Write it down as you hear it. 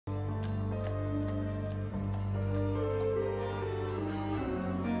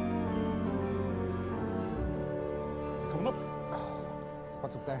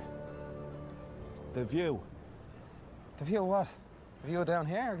What's up there? The view. The view of what? The view down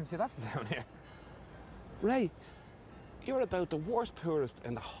here? I can see that from down here. Ray, you're about the worst tourist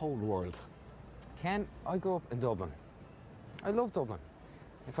in the whole world. Ken, I grew up in Dublin. I love Dublin.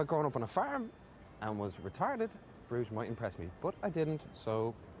 If I'd grown up on a farm and was retarded, Bruges might impress me. But I didn't,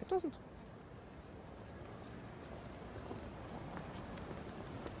 so it doesn't.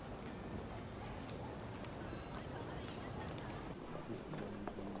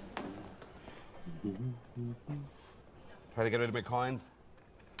 Try to get rid of my coins.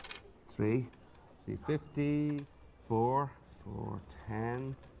 3, 350, 4,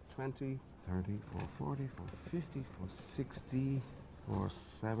 410, 20, 30, 440, 450, 460,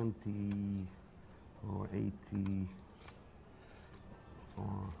 470, 480,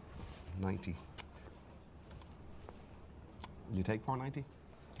 490. Will you take 490?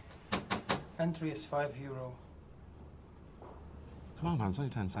 Entry is €5. Come on, man, it's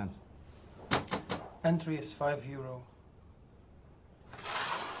only 10 cents. Entry is €5.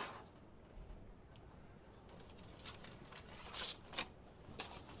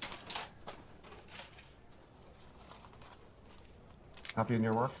 Happy in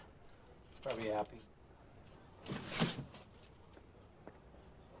your work? Very happy.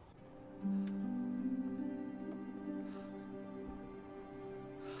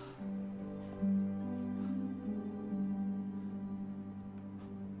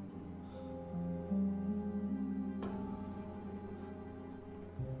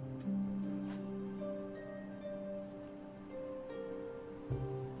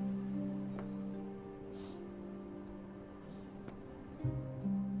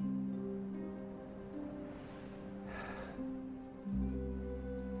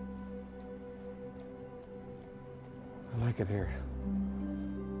 I like it here.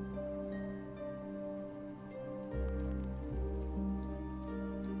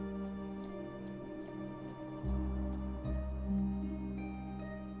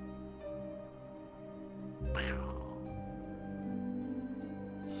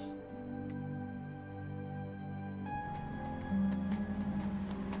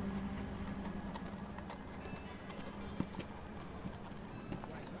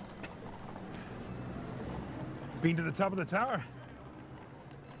 Been to the top of the tower?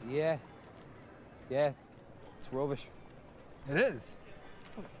 Yeah. Yeah, it's rubbish. It is.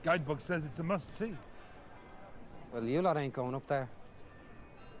 Guidebook says it's a must-see. Well, you lot ain't going up there.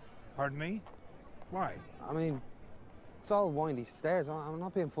 Pardon me? Why? I mean, it's all windy stairs. I'm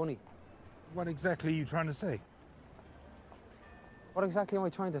not being funny. What exactly are you trying to say? What exactly am I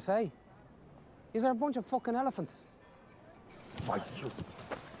trying to say? These are a bunch of fucking elephants. Fight you.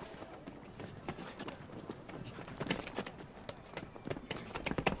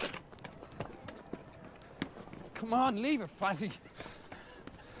 Come on, leave it, Fatty.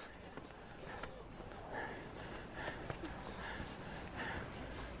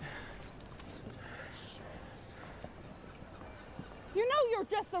 You know you're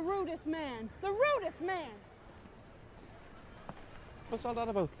just the rudest man. The rudest man. What's all that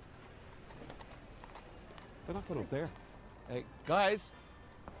about? They're not going up there. Hey, guys,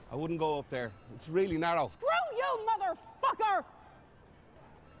 I wouldn't go up there. It's really narrow. Screw you, motherfucker!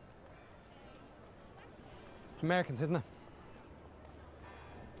 Americans, isn't it?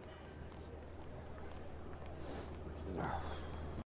 No.